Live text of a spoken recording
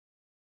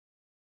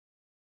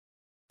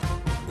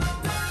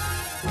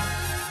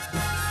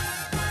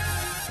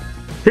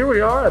Here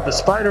we are at the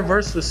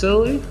Spider-Verse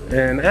facility,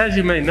 and as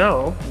you may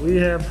know, we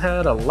have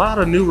had a lot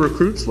of new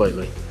recruits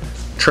lately.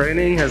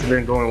 Training has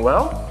been going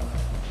well,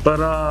 but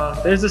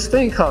there's this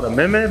thing called a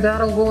meme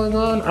battle going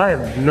on. I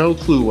have no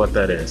clue what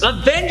that is.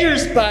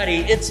 Avengers,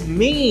 Spidey, it's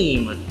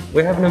meme.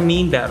 We're having a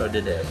meme battle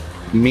today.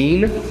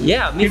 Mean?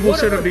 Yeah, meme. People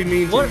shouldn't be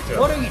mean to what, each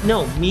other. What are you?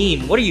 No,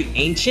 meme. What are you,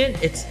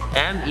 ancient? It's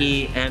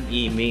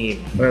M-E-M-E,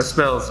 meme. That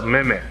spells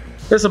meme.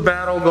 There's a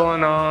battle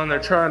going on. They're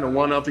trying to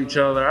one-up each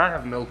other. I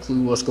have no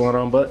clue what's going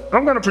on, but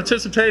I'm gonna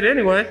participate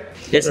anyway.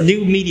 It's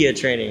new media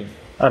training.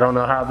 I don't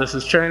know how this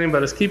is training,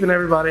 but it's keeping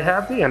everybody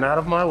happy and out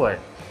of my way.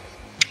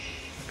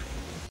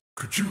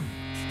 Could you?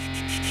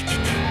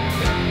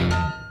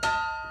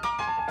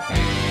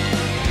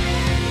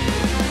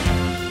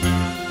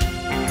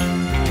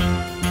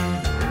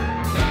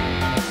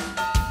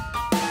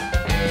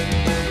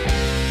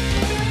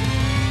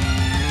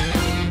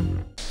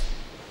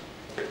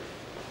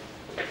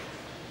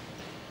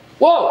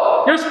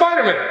 Whoa, you're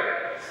Spider-Man.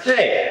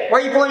 Hey, why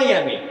are you pointing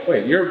at me?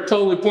 Wait, you're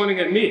totally pointing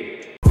at me.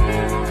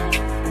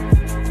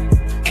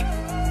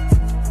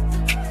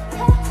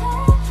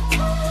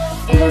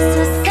 Used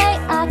to say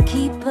I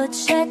keep a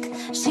check.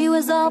 She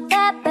was all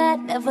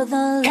bad,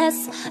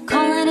 nevertheless.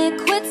 Calling it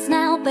quits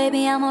now,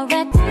 baby, I'm a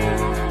wreck.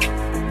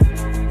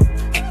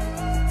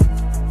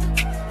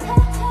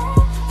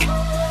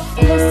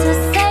 Used to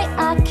say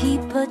I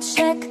keep a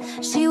check.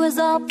 She was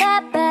all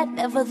bad,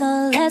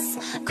 nevertheless.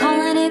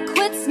 Calling it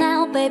quits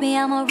now, baby,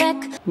 I'm a wreck.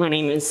 My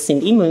name is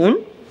Cindy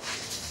Moon,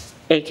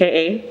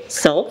 aka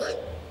Silk,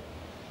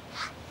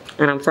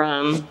 and I'm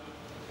from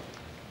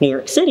New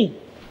York City.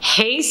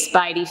 Hey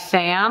Spidey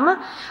fam,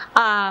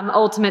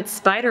 Ultimate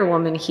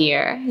Spider-Woman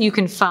here. You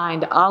can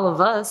find all of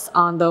us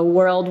on the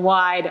World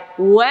Wide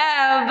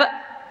Web.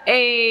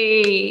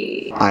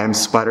 Hey. I am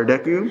Spider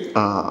Deku.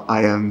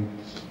 I am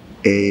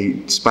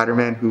a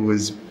Spider-Man who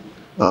was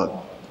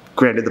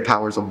granted the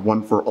powers of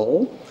one for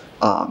all.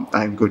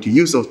 I'm going to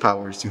use those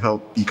powers to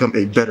help become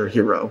a better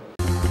hero.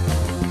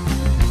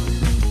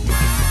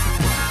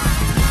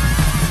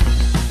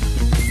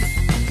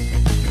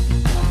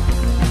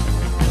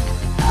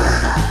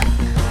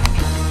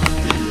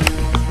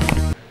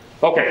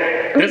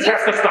 Okay, this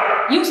has to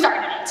stop. You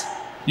started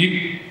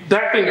it.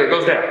 That finger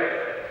goes down.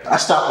 I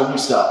stop when you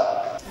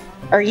stop.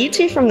 Are you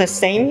two from the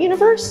same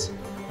universe?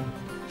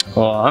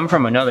 Well, I'm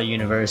from another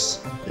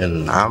universe.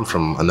 And I'm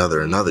from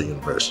another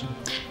universe.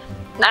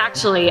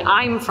 Actually,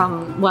 I'm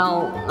from,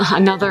 well,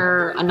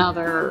 another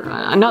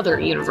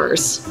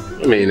universe.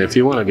 I mean, if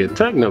you want to get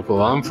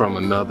technical, I'm from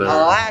another.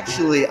 Oh,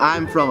 actually,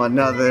 I'm from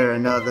another.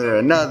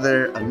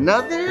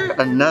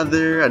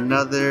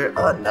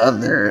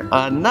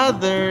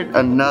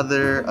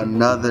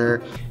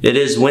 It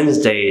is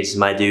Wednesdays,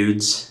 my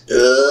dudes.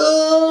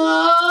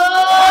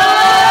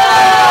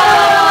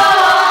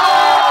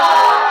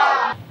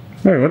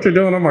 Hey, what you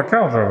doing on my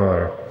couch over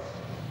there?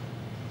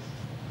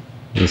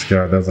 This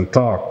guy doesn't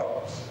talk.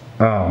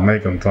 I'll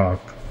make him talk.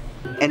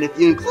 And if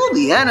you include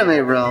the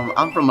anime realm,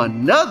 I'm from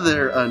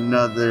another. Okay,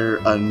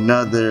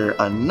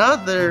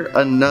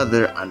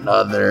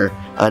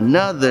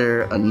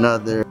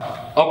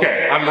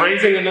 I'm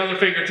raising another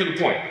finger to the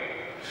point.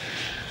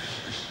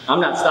 I'm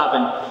not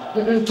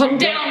stopping. Put him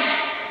down.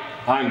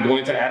 I'm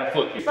going to add a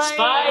foot here.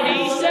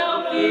 Spidey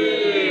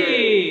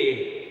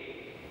selfie!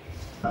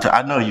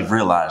 I know you've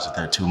realized that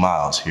there are 2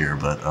 miles here,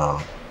 but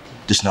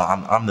just know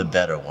I'm the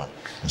better one.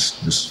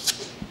 Just...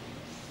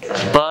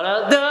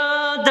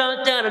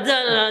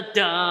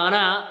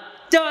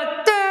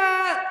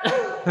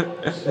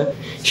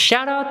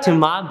 Shout out to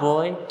my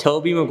boy,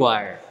 Tobey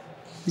Maguire.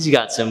 He's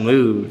got some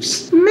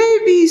moves.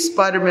 Maybe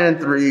Spider-Man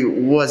 3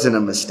 wasn't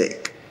a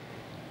mistake.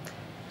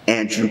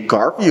 Andrew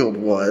Garfield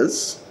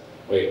was.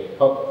 Wait,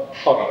 hold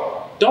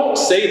on. Don't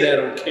say that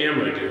on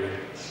camera, dude.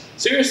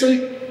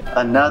 Seriously?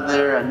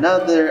 Another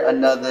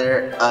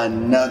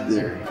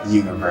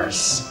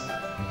universe.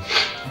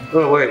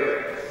 Oh wait,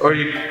 are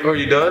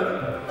you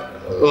done?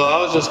 Well, I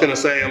was just gonna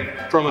say I'm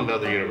from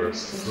another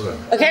universe.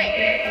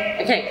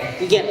 Okay,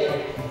 we get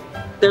it.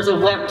 There's a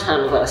web ton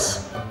of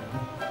us.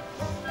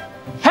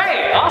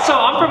 Hey, also,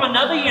 I'm from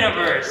another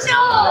universe.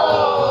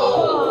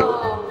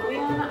 No!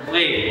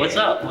 Wait, what's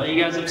up? Why are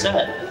you guys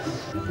upset?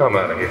 Come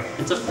out of here.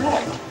 It's a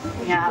fact.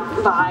 Yeah,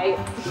 bye.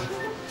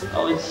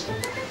 Always.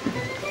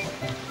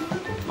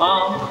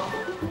 Mom.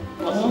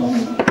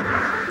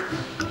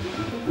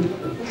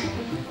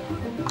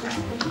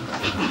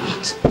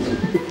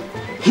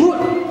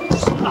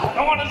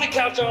 I wanted the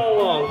couch all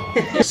along.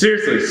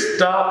 Seriously,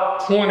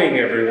 stop pointing,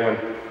 everyone.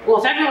 Well,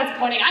 if everyone's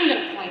pointing, I'm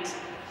gonna point.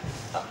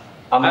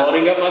 I'm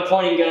loading up my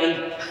pointing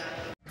gun.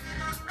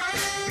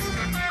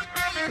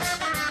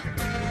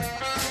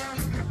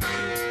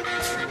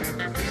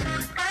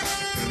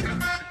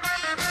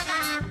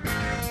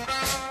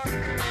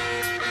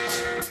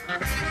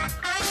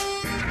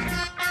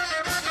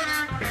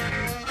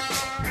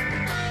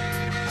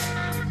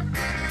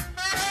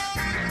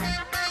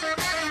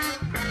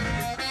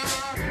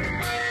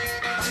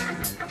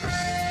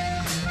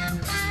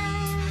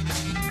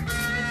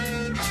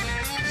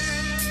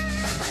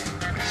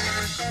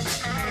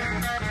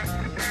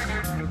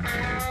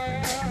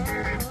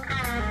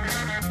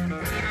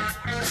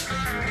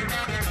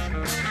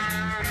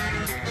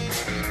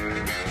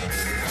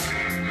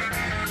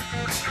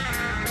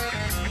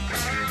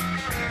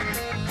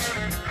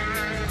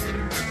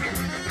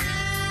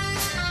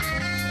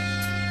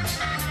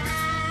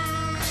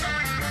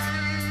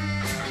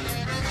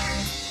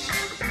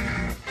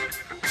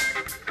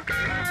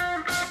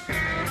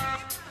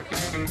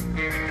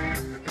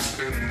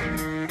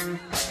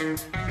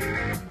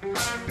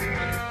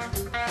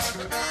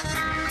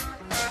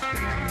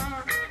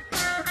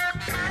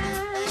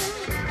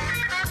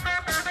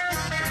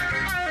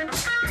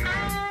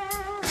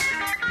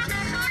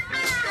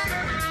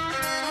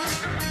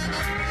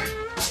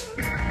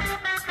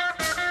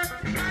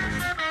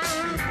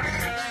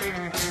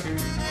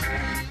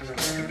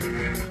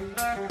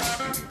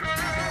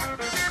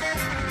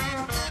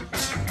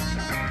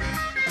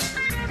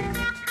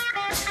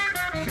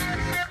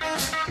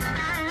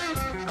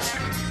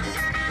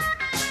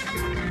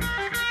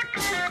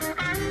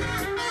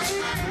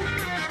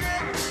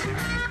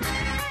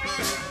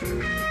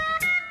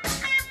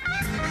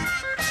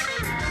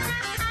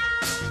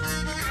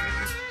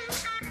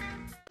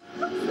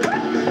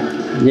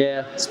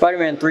 Yeah,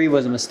 Spider-Man 3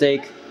 was a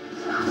mistake.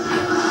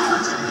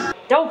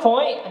 Don't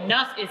point.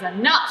 Enough is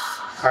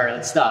enough. Alright,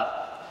 let's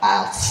stop.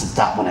 I'll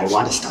stop when I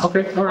want to stop.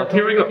 Okay, all right,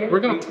 here we go. We're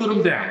gonna put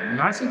them down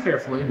nice and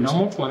carefully. No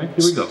more pointing.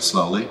 Here we go.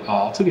 Slowly.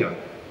 All together.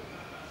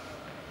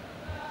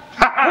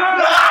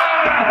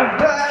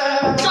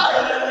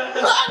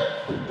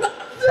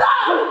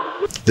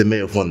 They may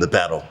have won the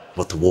battle,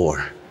 but the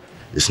war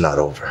is not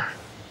over.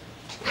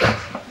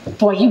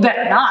 Boy, you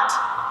better not.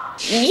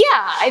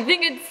 Yeah, I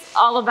think it's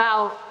all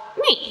about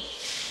me.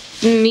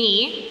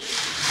 Me.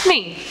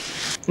 Meme?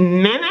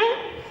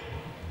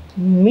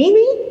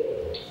 Mimi?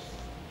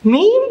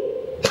 Meme?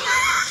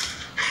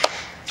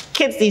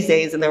 Kids these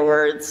days and their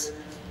words.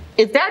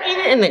 Is that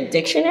even in the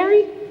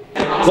dictionary?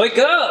 Wake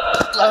up!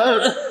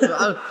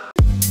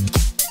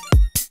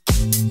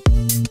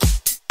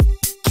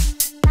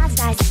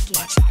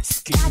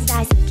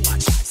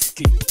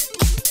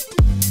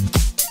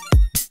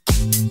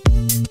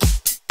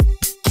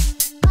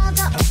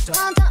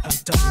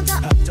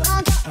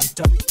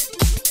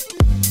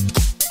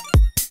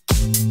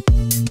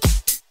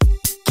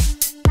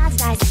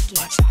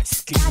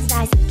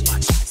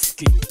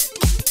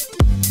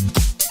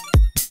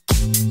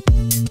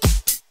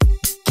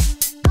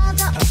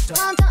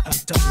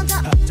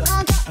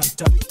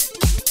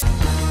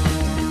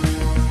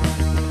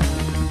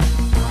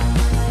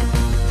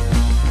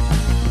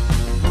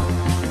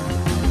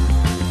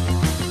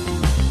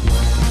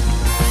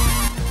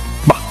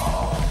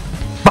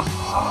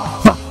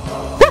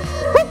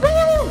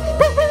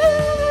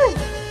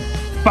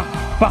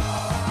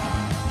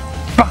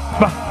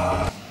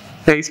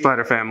 Hey,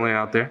 Spider family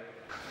out there.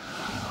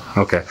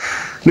 Okay.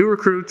 New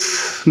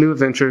recruits, new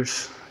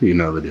adventures, you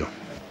know the deal.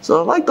 So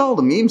I liked all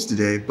the memes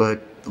today,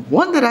 but the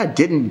one that I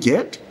didn't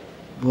get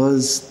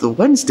was the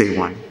Wednesday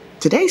one.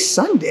 Today's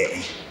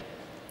Sunday.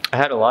 I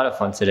had a lot of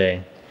fun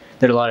today.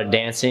 Did a lot of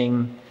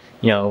dancing,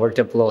 you know, worked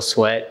up a little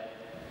sweat.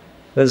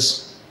 It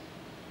was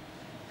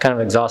kind of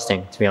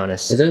exhausting, to be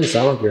honest. It doesn't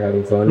sound like you're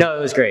having fun. No,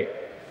 it was great.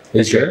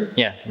 You sure?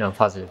 Yeah, no,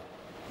 positive.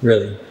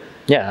 Really?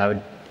 Yeah,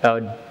 I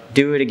would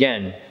do it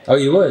again. Oh,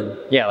 you would?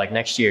 Yeah, like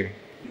next year.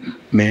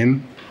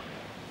 Memes.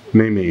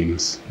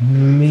 Memes.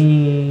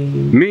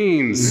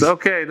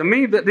 Okay, the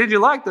meme. Did you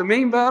like the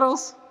meme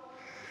battles?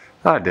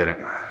 I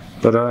didn't,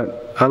 but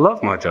I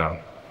love my job.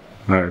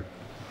 I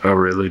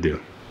really do.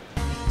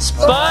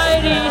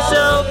 Spidey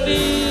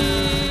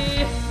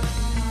selfie!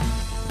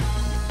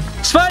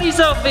 Spidey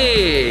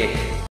selfie!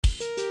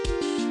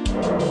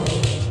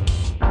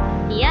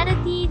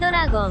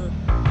 RealTDragon.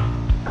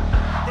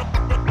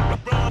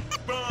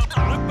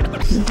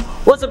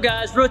 What's up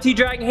guys,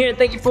 RealTDragon here and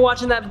thank you for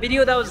watching that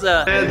video. That was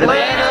the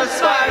Atlanta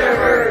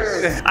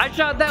Spider-Verse. I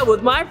shot that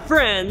with my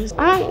friends.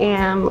 I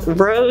am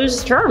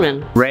Rose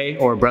German. Ray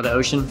or Brother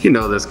Ocean. You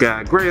know this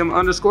guy,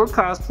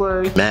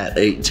 Graham_cosplay. Matt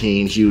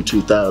 18, Hugh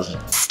 2000.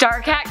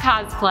 Starcat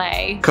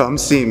cosplay. Come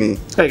see me.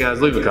 Hey guys,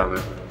 leave a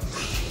comment.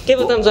 Give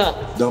a thumbs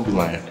up. Don't be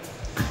lying.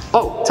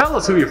 Oh, tell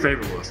us who your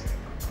favorite was.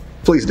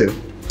 Please do.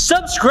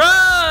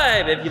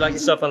 Subscribe if you like the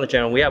stuff on the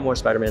channel. We have more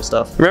Spider-Man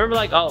stuff. Remember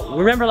like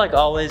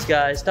always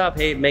guys, stop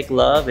hate, make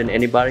love, and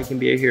anybody can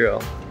be a hero.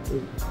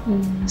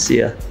 See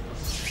ya.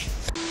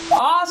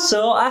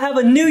 Also, I have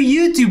a new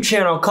YouTube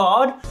channel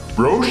called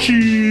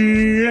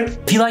Roshi.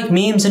 If you like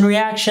memes and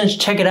reactions,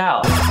 check it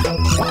out.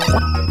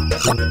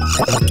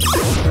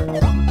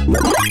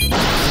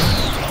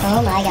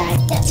 Oh my god.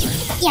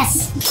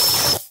 Yes.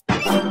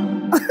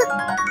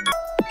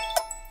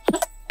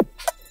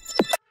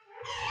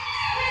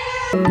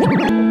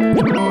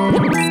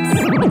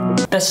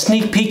 A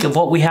sneak peek of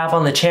what we have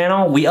on the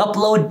channel. We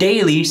upload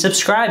daily.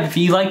 Subscribe if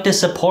you like to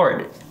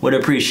support. Would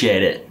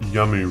appreciate it.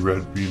 Yummy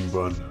red bean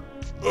bun.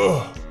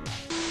 Ugh.